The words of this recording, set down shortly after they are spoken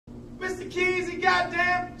Mr. Keesie,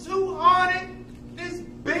 goddamn 200. This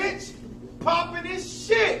bitch popping this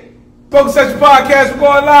shit. Focus Section Podcast, we're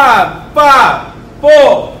going live. 5,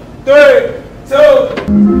 4, 3, 2.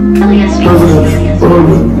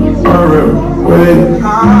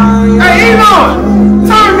 Hey, Elon,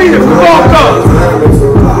 turn me the fuck up.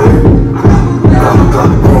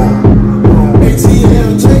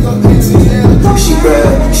 She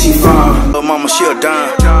bad, she fine. Little mama, she a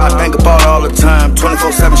dime. I think about her all the time.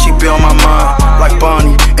 24/7, she be on my mind. Like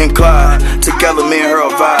Bonnie and Clyde. Together, me and her a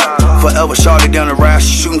vibe. Forever shorty down the ride.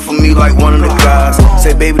 She shooting for me like one of the guys.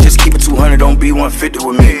 Say, baby, just keep it 200. Don't be 150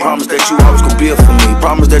 with me. Promise that you always gon' be it for me.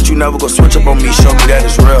 Promise that you never gon' switch up on me. Show me that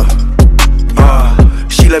it's real.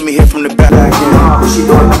 She let me hit from the back. She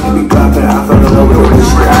doing like me clapping. I fell in love with her when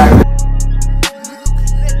she acting.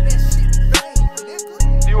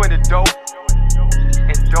 You into dope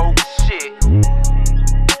and dope shit,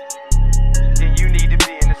 then you need to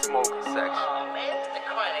be in the smoking section.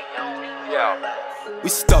 Yo. We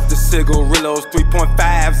stuffed the cigarillos,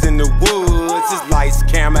 3.5s in the woods. It's lights,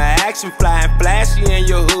 camera, action, flying flashy in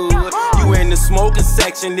your hood. You in the smoking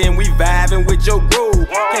section, then we vibing with your groove.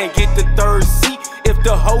 Can't get the third seat if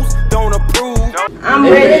the host don't approve. I'm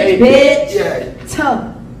ready, bitch.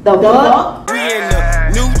 Tough. The fuck? We in the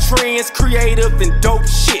new trends, creative and dope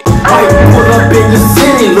shit. Might pull up in the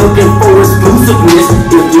city looking for exclusiveness.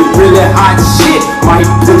 If you really hot shit, might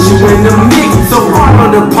put you in the mix. So follow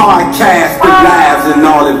the podcast with lives and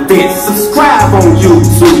all events. Subscribe on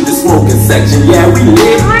YouTube, the smoking section. Yeah, we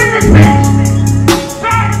lit.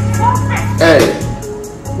 Hey,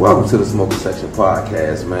 welcome to the Smoking Section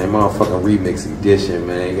Podcast, man. Motherfucking remix edition,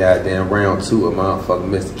 man. Goddamn round 2 of motherfucking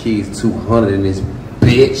Mr. Keys 200 in this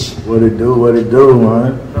bitch. What it do,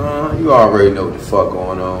 man? You already know what the fuck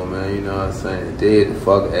going on, man. You know what I'm saying? Dead the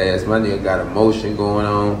fuck ass. My nigga got emotion going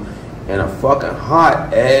on. And a fucking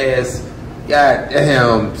hot ass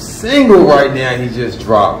goddamn single right now he just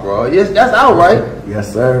dropped, bro. Yes, that's out, right?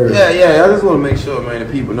 Yes, sir. Yeah. I just want to make sure, man,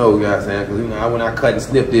 the people know, you know what I'm saying? Because, you know, when I cut and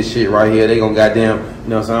snip this shit right here, they gonna goddamn, you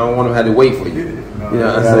know what I'm saying? I don't want them to have to wait for you. You know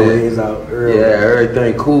what I'm saying? Yeah,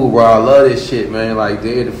 everything cool, bro. I love this shit, man. Like,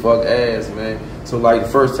 dead the fuck ass, man. So, like, the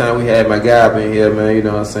first time we had my guy up in here, man, you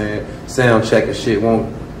know what I'm saying? Sound check and shit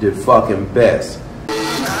won't the fucking best.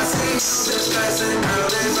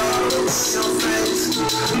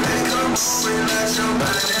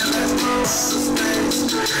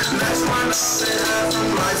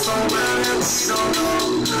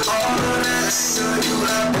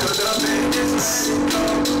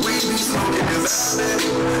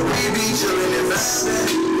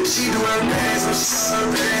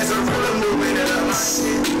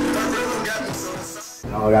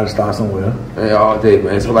 I gotta start somewhere. Man, all day,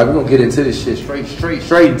 man. So like we're gonna get into this shit straight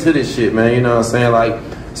into this shit, man. You know what I'm saying? Like,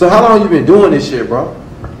 so how long you been doing this shit, bro?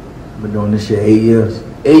 I've been doing this shit 8 years.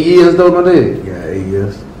 8 years though, my nigga? Yeah, 8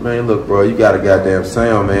 years. Man, look, bro, you got a goddamn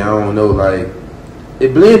sound, man. I don't know, like,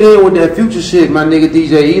 it blend in with that future shit. My nigga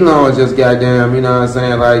DJ Elon just goddamn, you know what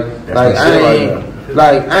I'm saying?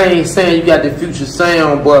 Like I ain't saying you got the future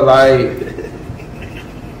sound, but like,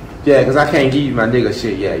 yeah, cause I can't give you my nigga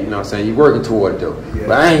shit yet, you know what I'm saying? You working toward it though. Yeah.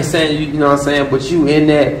 But I ain't saying you know what I'm saying, but you in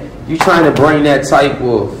that, you trying to bring that type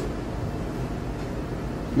of,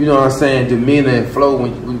 you know what I'm saying, demeanor and flow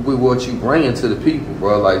with what you bringing to the people,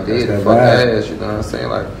 bro. Like dead the fuck ass, you know what I'm saying?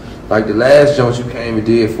 Like the last joint you came and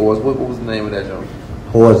did for us, what was the name of that joint?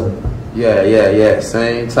 Poison. Yeah.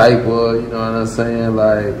 Same type of, you know what I'm saying?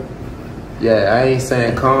 Like, yeah, I ain't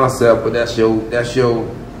saying concept, but that's your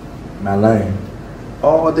my lane.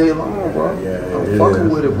 All day long, bro. Yeah, I'm fucking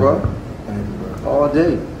with it, bro. Thank you, bro. All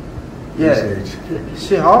day. Yeah.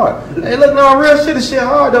 Shit hard. Hey, look, no, real shit is shit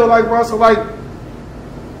hard though, like, bro. So like,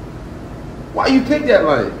 why you pick that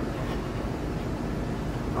lane?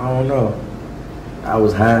 I don't know. I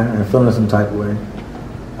was high and feeling some type of way.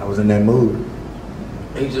 I was in that mood.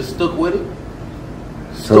 And you just stuck with it?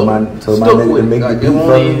 Told my nigga to make the beat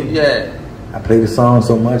for me. Yeah. I played the song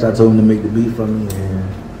so much, I told him to make the beat for me, and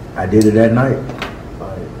I did it that night.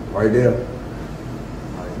 Right there.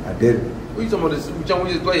 I did it. What you talking about this? We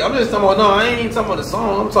just play. I'm just talking about, no, I ain't even talking about the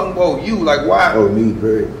song. I'm talking about you. Like, why? Oh, me,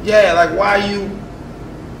 period. Yeah, like, why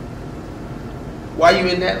you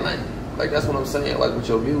in that lane? Like, that's what I'm saying. Like, with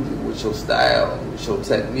your music, with your style, with your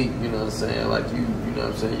technique, you know what I'm saying? Like, you know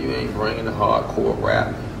what I'm saying? You ain't bringing the hardcore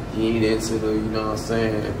rap. You ain't into the, you know what I'm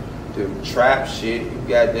saying, the trap shit. You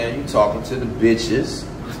goddamn, you talking to the bitches.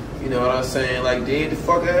 You know what I'm saying? Like, dead the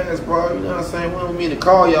fuck ass, bro. You know what I'm saying? We don't mean to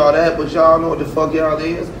call y'all that, but y'all know what the fuck y'all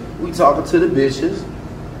is. We talking to the bitches.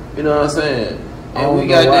 You know what I'm saying? And we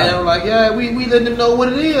got down like, yeah, we letting them know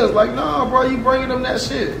what it is. Like, nah, bro, you bringing them that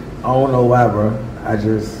shit. I don't know why, bro. I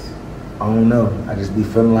I don't know. I just be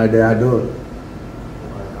feeling like that I do it.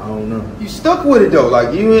 I don't know. You stuck with it though.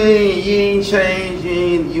 Like you ain't changed.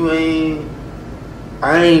 You ain't.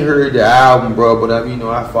 I ain't heard the album, bro. But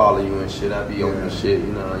I follow you and shit. I be on the shit.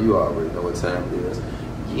 You already know what time it is.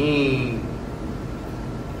 You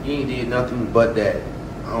ain't did nothing but that.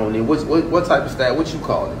 I don't know what type of style. What you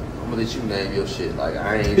call it? I'm gonna let you name your shit. Like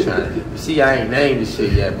I ain't trying to. See, I ain't named this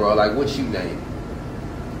shit yet, bro. Like what you name?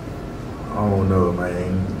 I don't know,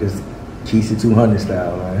 man. Just Keesie 200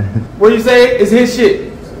 style, man. What you say? It's his shit.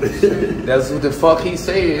 That's what the fuck he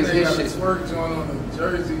said. It's his shit. Twerk joint on the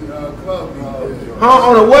Jersey club beat. Huh?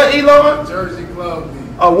 On a what, Elon? Jersey club beat.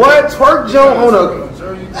 A what? Twerk joint on a.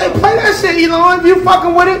 Hey, play that shit, Elon. If you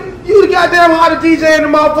fucking with it, you the goddamn hotter DJ in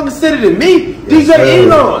the motherfucking city than me. DJ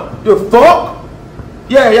Elon. The fuck?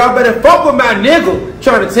 Yeah, y'all better fuck with my nigga.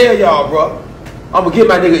 Trying to tell y'all, bro. I'm gonna get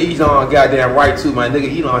my nigga Elon goddamn right too. My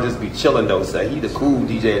nigga Elon just be chilling though, say he the cool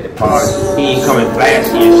DJ at the party. He ain't coming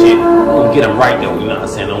flashy and shit. We'll get him right though, you know what I'm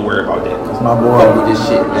saying? Don't worry about that. Cause my boy. Fuck with this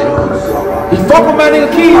shit, man. He fuck with my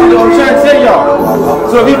nigga Keesie though, I'm trying to tell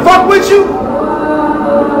y'all. So if he fuck with you,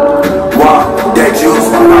 wow, that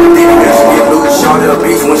juice. I'm thinking that she get loose. Shawty a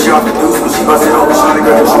beast when she off the deuce. When she bust it open, shawty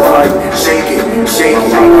got the truth like shake it, shake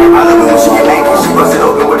it. I love it when she get naked. She bust it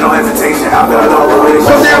open with no hesitation. I feel no way.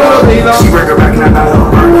 She break her back and I got her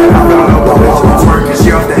work. I feel no way. Twerking, she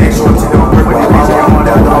off the extra. She don't work with the bitch. Come on,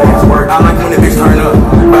 that don't work. I like when the bitch turn up,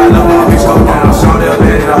 but I love when the bitch go down. Shawty up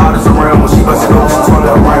there, the hottest around. When she bust it open, she twirl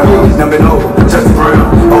around. Never know, just brown.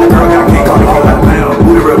 Oh girl, got cake on the cake like a pound.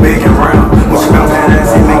 Booty real big and round. When she bounce that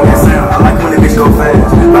ass, it make that sound. I like when the bitch go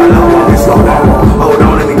fast, but I love when the bitch go down. Hold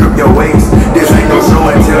on, let me grip your waist. This ain't no show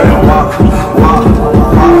until then walk, walk,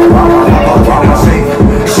 walk, walk. Okay, now shake,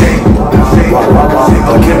 shake, shake, shake.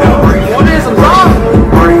 Okay, now break. what is some time?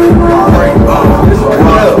 Break, break, walk,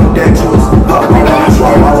 that juice, up, now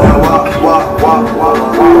walk, walk, walk, walk,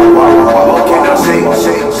 walk. Okay, now shake,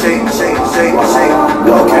 shake, shake, shake, shake, shake.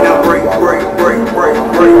 Okay, now break, break, break, break,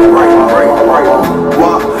 break, break, break, break.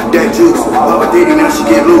 Walk, that juice, up, Diddy, now she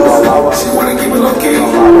get loose. She wanna keep it low key.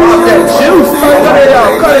 Walk that juice.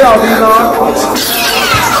 Cut it out, Elon.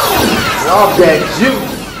 Walk that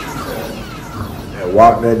juice. Yeah,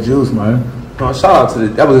 walk that juice, man. Shout out to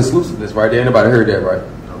that was exclusiveness right there. Anybody heard that, right?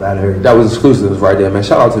 Nobody heard That was exclusiveness right there, man.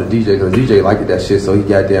 Shout out to the DJ because the DJ liked that shit, so he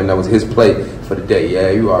goddamn that was his play for the day.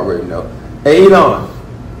 Yeah, you already know. Hey, Elon.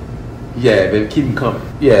 Yeah, baby, keep him coming.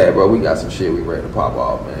 Yeah, bro, we got some shit we ready to pop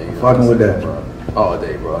off, man. You know Fucking with that, bro. All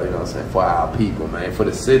day, bro. You know what I'm saying? For our people, man. For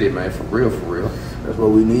the city, man. For real, for real. That's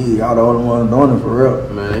what we need. Y'all the only ones doing it for real.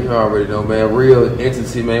 Man, you already know, man. Real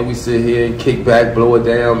entity, man. We sit here and kick back, blow it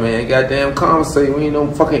down, man. Goddamn conversate. We ain't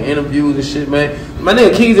no fucking interviews and shit, man. My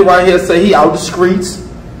nigga Keesie right here say he out the streets.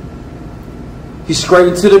 He straight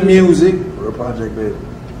into the music. Real project, baby.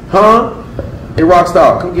 Huh? Hey,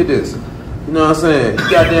 Rockstar, come get this. You know what I'm saying? He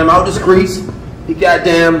goddamn out the streets. He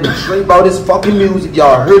goddamn straight about his fucking music.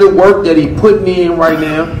 Y'all heard the work that he putting in right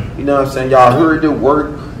now. You know what I'm saying? Y'all heard the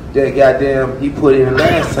work that goddamn he put in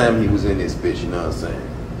last time he was in this bitch. You know what I'm saying?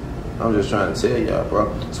 I'm just trying to tell y'all,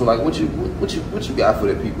 bro. So like, what you got for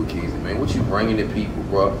the people, Keesie, man? What you bringing the people,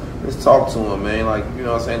 bro? Let's talk to them, man. Like, you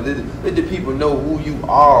know what I'm saying? Let the people know who you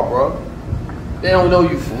are, bro. They don't know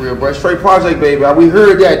you for real, bro. Straight project, baby. We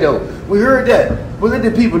heard that though. We heard that. But let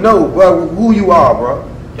the people know, bro, who you are, bro.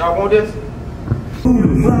 Y'all want this?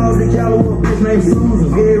 Flowers in California, bitch named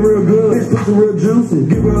Susan. Head real good, bitch pussy real juicy.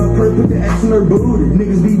 Give her a perk, put the X in her booty.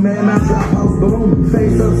 Niggas be mad, now drop house booming.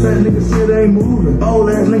 Face upset, nigga shit ain't moving.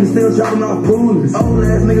 Old ass nigga still chopping off poolers. Old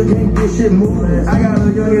ass nigga can't get shit moving. I got a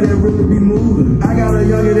youngin' that really be moving. I got a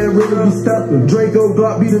youngin' that really be stepping. Draco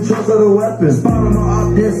Glock be the trust of the weapon. Spot him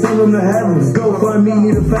up, then send him to heaven. Go fund me,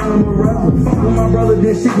 need to find him a rapper. Fuck with my brother,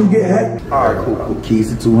 then shit can get hectic. Alright, cool.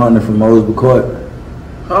 Keesie 200 from Mosby Court.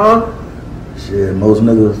 Huh? Shit, most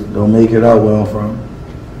niggas don't make it out where I'm from.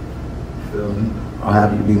 Feel me? I'm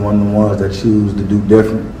happy to be one of the ones that choose to do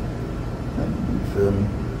different. You feel me?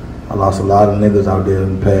 I lost a lot of niggas out there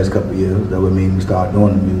in the past couple of years. That would mean we start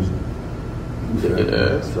doing the music. You feel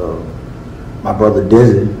me? So, my brother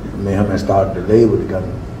Dizzy, me and him had started the label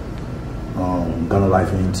together. Gunna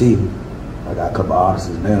Life NT. I got a couple artists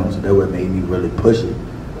now, so that would made me really push it.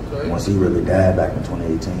 Okay. Once he really died back in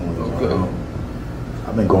 2018 when he was young.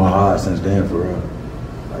 I've been going hard since then, for real.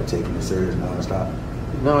 Like taking it serious non-stop.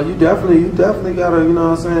 No, you definitely gotta, you know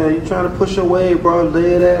what I'm saying? You trying to push your way, bro.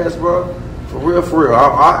 Lay it ass, bro. For real, for real.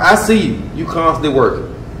 I see you. You constantly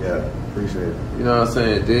working. Yeah, appreciate it. You know what I'm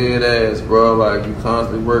saying? Dead ass, bro. Like, you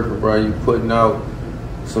constantly working, bro. You putting out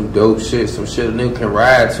some dope shit, some shit a nigga can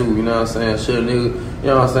ride to, you know what I'm saying? Shit a nigga, you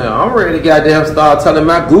know what I'm saying? I'm ready to goddamn start telling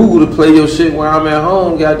my Google to play your shit when I'm at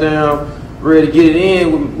home, goddamn ready to get it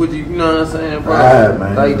in with you know what I'm saying, bro? Right,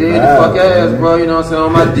 man. Like dead the fuck ass, bro, you know what I'm saying?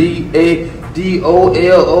 On my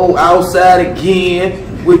DADOLO outside again.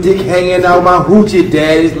 With dick hanging out, my hoochie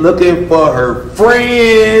daddy's looking for her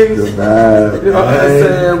friends. The vibe, you know what I'm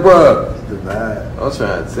saying, bro? The vibe. I'm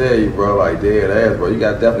trying to tell you, bro, like dead ass, bro. You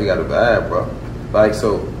definitely got a vibe, bro. Like,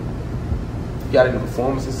 so, you got any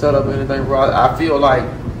performances set up or anything, bro? I feel like,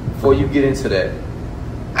 before you get into that,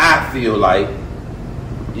 I feel like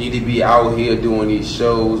you need to be out here doing these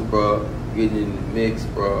shows, bro, getting in the mix,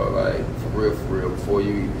 bro, like, for real, before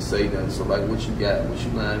you even say nothing. So, like, what you got? What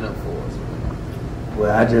you lining up for us, man?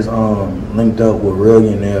 Well, I just linked up with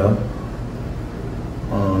Millionaire.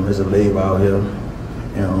 There's a label out here,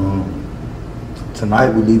 and tonight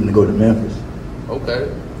we're leaving to go to Memphis. Okay.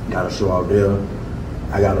 Got a show out there.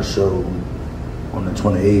 I got a show on the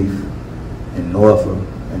 28th in Norfolk,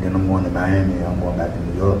 and then I'm going to Miami. And I'm going back to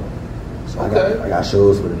New York. So okay. I got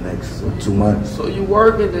shows for the next 2 months. So you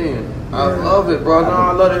working then? Yeah. I love it, bro. No,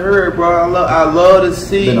 I love to hear it, bro. I love to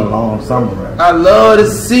see. It's been a long summer, right? I love to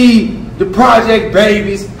see the project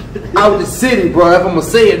babies out the city, bro. If I'm gonna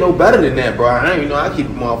say it no better than that, bro, I ain't, you know, I keep a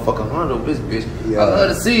motherfucking hundred over this bitch. Yeah. I love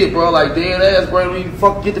to see it, bro. Like dead ass, bro. When you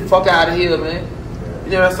get the fuck out of here, man.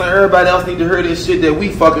 You know what I'm saying? Everybody else need to hear this shit that we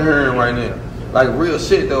fucking hearing right now. Like real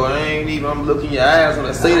shit though. I'm looking your eyes when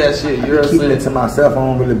I say that shit. You know what I'm saying? Keeping it to myself. I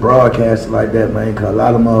don't really broadcast it like that, man. Cause a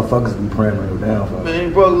lot of motherfuckers be praying on your downfall.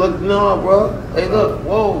 Man, bro, look, no, bro. Hey, look,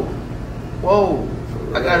 whoa.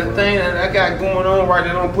 I got a thing that I got going on right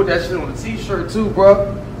now. I'm gonna put that shit on the t-shirt too,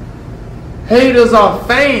 bro. Haters are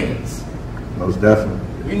fans. Most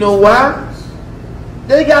definitely. You know why?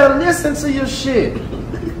 They gotta listen to your shit.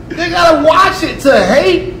 They gotta watch it to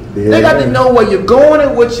hate. Yeah. They got to know where you're going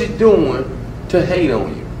and what you're doing to hate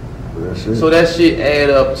on you. So that shit add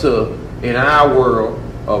up to, in our world,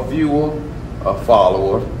 a viewer, a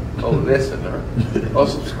follower, a listener, a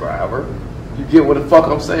subscriber. You get what the fuck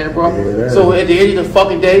I'm saying, bro? Yeah. So at the end of the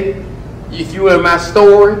fucking day, if you in my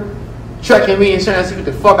story, tracking me and trying to see what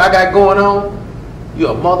the fuck I got going on,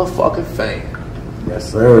 you're a motherfucking fan.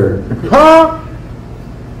 Yes, sir. Huh?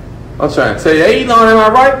 I'm trying to tell you, Elon, am I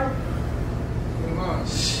right?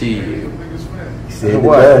 Shit. Said the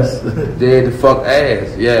What? best. Dead the fuck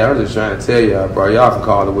ass. Yeah, I'm just trying to tell y'all, bro. Y'all can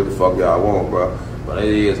call it what the fuck y'all want, bro. But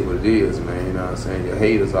it is what it is, man. You know what I'm saying? Your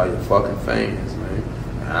haters are your fucking fans, man.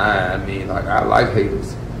 I mean, like, I like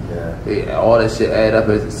haters. Yeah. All that shit add up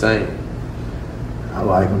as the same. I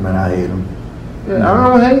like them and I hate them. Yeah, I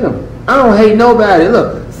don't hate them. I don't hate nobody.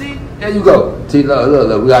 Look, see, there you go. See,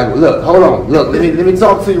 look. Look, hold on. Look, let me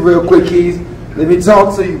talk to you real quick, Keys. Let me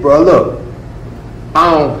talk to you, bro. Look,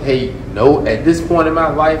 I don't hate at this point in my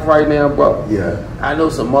life right now, bro. Yeah. I know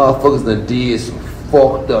some motherfuckers done did some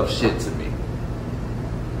fucked up shit to me.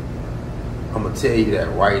 I'm gonna tell you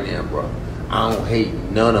that right now, bro. I don't hate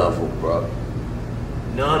none of them, bro.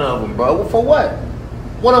 None of them, bro. Well, for what?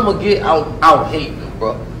 What I'm gonna get out hating them,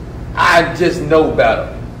 bro? I just know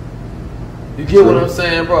better. You get what I'm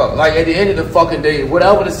saying, bro? Like at the end of the fucking day,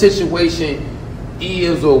 whatever the situation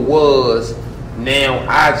is or was, now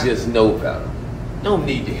I just know better. No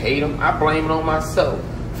need to hate them. I blame it on myself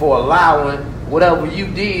for allowing whatever you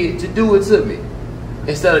did to do it to me.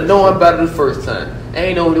 Instead of knowing better the first time.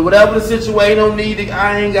 Ain't no, whatever the situation, don't need to,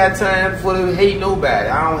 I ain't got time for to hate nobody.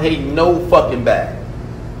 I don't hate no fucking body.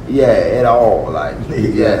 Yeah, at all. Like,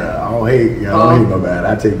 yeah. I don't hate nobody.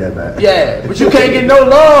 I take that back. Yeah, but you can't get no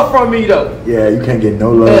love from me though. Yeah, you can't get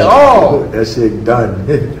no love. At all. That shit done.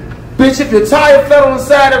 Bitch, if your tire fell on the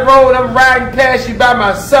side of the road, I'm riding past you by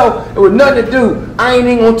myself, it with nothing to do. I ain't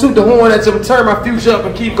even gonna toot the horn at you, turn my future up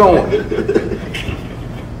and keep going.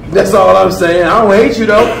 That's all I'm saying. I don't hate you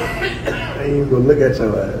though. I ain't even gonna look at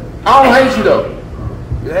your ass. I don't hate you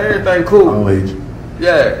though. Everything cool. I don't hate you.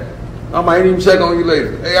 Yeah. I might even check on you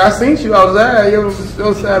later. Hey, I seen you outside. You on the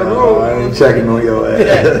side of the road. I ain't checking on your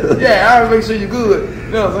ass. Yeah, I'll make sure you're good.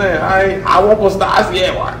 You know what I'm saying? I won't gonna stop. I said,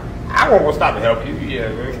 yeah, why? I won't gonna stop to help you. Yeah,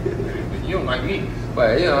 man. You don't like me.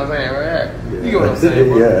 But you know what I'm saying, right? Yeah. You get what I'm saying,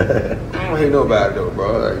 bro? Yeah. I don't hate nobody though,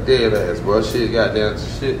 bro. Like dead ass, bro. Shit, goddamn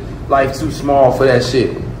shit. Life too small for that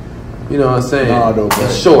shit. You know what I'm saying? Nah, though, bro.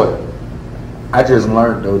 It's short. I just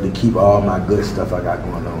learned though to keep all my good stuff I got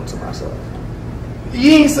going on to myself. You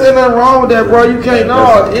ain't saying nothing wrong with that, bro. You can't.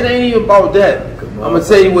 No, it ain't even about that. I'm gonna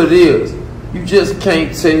tell you what it is. You just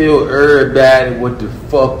can't tell everybody what the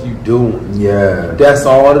fuck you doing. Yeah. That's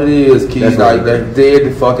all it is, kids. That's Like that dead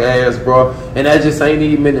the fuck ass, bro. And that just ain't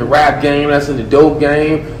even in the rap game. That's in the dope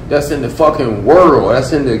game. That's in the fucking world.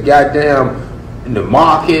 That's in the goddamn in the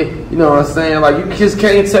market. You know what I'm saying? Like, you just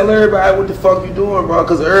can't tell everybody what the fuck you doing, bro,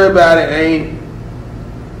 because everybody ain't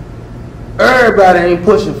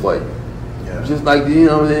pushing for you. Yeah. Just like, you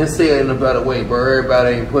know what I'm saying, say it in a better way, bro.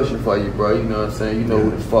 Everybody ain't pushing for you, bro. You know what I'm saying? You know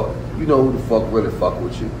who the fuck really fuck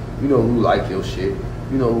with you. You know who like your shit.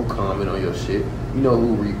 You know who comment on your shit. You know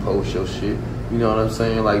who repost your shit. You know what I'm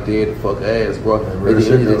saying? Like, dead the fuck ass, bro. At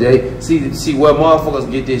the end of the day, see where motherfuckers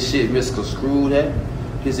get this shit misconstrued at?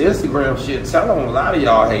 His Instagram shit tell on a lot of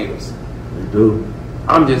y'all haters. They do.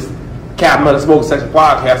 I'm just Captain of the Smoke Section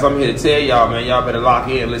Podcast. I'm here to tell y'all, man, y'all better lock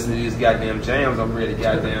in and listen to these goddamn jams. I'm ready to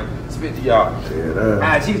goddamn spit to y'all.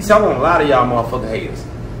 I keep telling a lot of y'all motherfucking haters.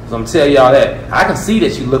 So I'm telling y'all that. I can see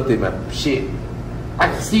that you looked at my shit. I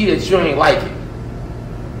can see that you ain't like it.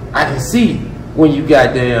 I can see when you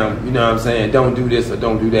goddamn, you know what I'm saying, don't do this or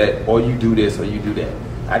don't do that, or you do this or you do that.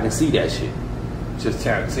 I can see that shit. Just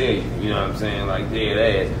trying to tell you, you know what I'm saying, like dead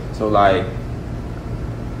ass. So like,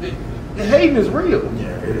 the hating is real.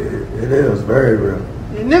 Yeah, it is very real.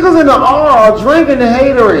 The niggas in the R are drinking the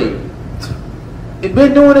haterade. It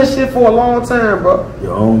been doing that shit for a long time, bro.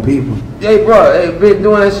 Your own people. Hey, bro, it been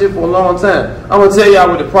doing that shit for a long time. I'm gonna tell y'all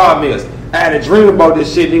what the problem is. I had a dream about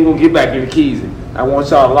this shit, and then we'll get back into Keesie. I want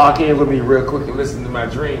y'all to lock in with me real quick and listen to my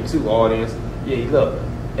dream too, audience. Yeah, look.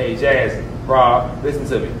 Hey, Jazz, Rob, listen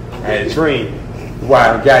to me. I had a dream.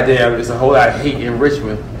 Why, goddamn, it's a whole lot of hate in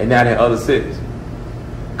Richmond and not in other cities.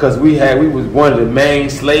 Because we was one of the main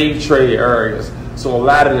slave trade areas. So a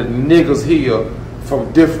lot of the niggas here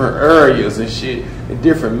from different areas and shit, and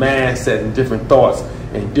different mindsets and different thoughts,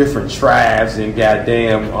 and different tribes and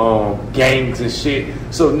goddamn gangs and shit.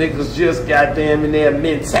 So niggas just goddamn in their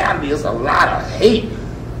mentality, there's a lot of hate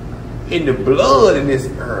in the blood in this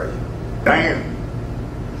area. Damn.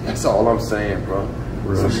 That's all I'm saying, bro.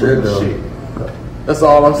 Real shit, though. Shit. That's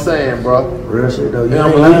all I'm saying, bro. Real shit, though. And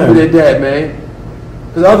I'm gonna leave it at that, man.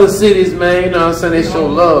 Cause other cities, man, you know what I'm saying, they show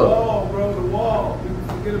love. The wall, bro, the wall.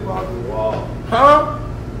 People forget about the wall. Huh?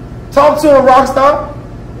 Talk to a rockstar.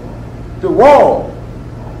 The wall.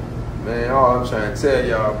 Man, all I'm trying to tell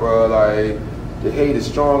y'all, bro, like, the hate is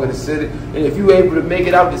strong in the city. And if you able to make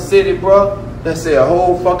it out the city, bro, that's a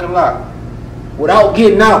whole fucking lot. Without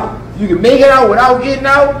getting out. You can make it out without getting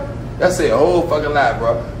out, that's a whole fucking lot,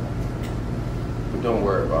 bro. But don't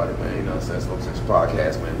worry about it, man. You know what I'm saying? Smoke Section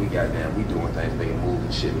Podcast, man. We doing things, making moves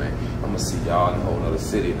and shit, man. I'm gonna see y'all in a whole other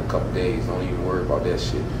city in a couple days. Don't even worry about that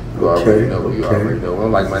shit. You already know. You already know.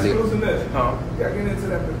 I'm like my nigga. Huh? You gotta get into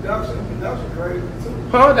that production. Production crazy too.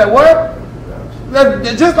 Huh? That what?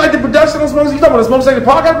 Just like the production on Smoke, you talking about the Smoke Section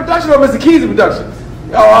Podcast production or Mr. Keesie production?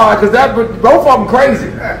 Oh, cause both of them crazy.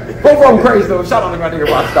 Both of them crazy though. Shout out to my nigga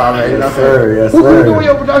Rockstar, man. You know what I'm saying? Yes, Who sir. doing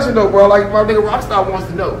your production though, bro? Like my nigga Rockstar wants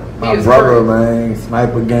to know. My brother, man.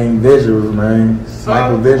 Sniper Gang Visuals, man.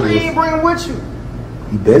 Sniper Visuals. Why you ain't bring him with you?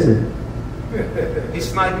 He busy. He's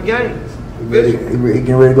sniping games. He getting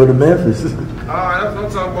ready to go to Memphis. Alright, that's what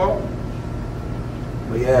I'm talking about.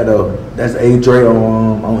 But yeah, though, that's A Dre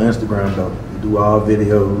on Instagram though. He do all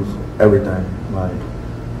videos, everything, like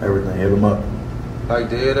everything. Hit him up. Like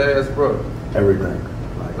dead ass, bro. Everything,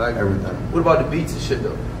 like everything. What about the beats and shit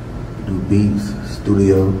though? We do beats,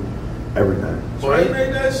 studio, everything. Dre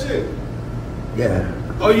made that shit. Yeah.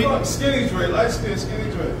 Oh, you skinny Dre, light skin, skinny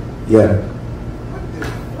Dre. Yeah.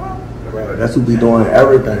 Right. That's who be doing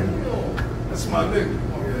everything. That's my nigga.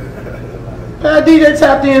 DJ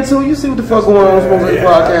tapped in too. You see what the fuck going on Smoke Section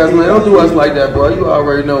Podcast, man. Don't do us like that, bro. You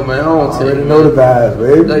already know, man. I don't tell you. Know the vibes,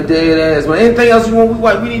 baby. Like dead ass, man. Anything else you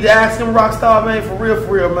want? We need to ask him, Rockstar, man, for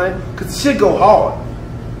real, man. Cause the shit go hard.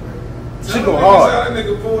 Shit go hard. That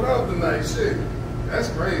nigga pulled out tonight, shit. That's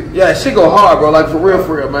crazy. Yeah, shit go hard, bro. Like for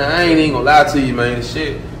real, man. I ain't even gonna lie to you, man.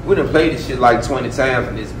 Shit, we done played this shit like 20 times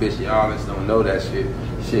in this bitch. Y'all just don't know that shit.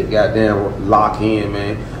 Shit, goddamn, lock in,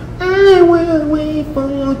 man. I will wait for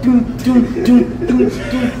you.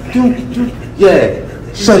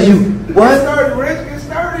 Yeah. So you what? Get started, Rich. Get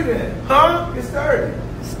started then. Huh? Get started.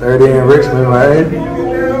 Sturdy in Richmond, man. You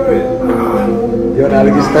know how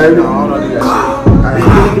to get started? No, I don't do that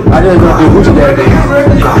shit. I just don't do Gucci that day.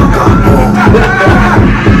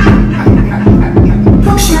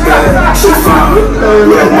 She bad, she fine.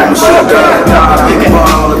 Real mama, she bad. I think about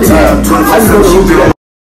all the time. 24/7, she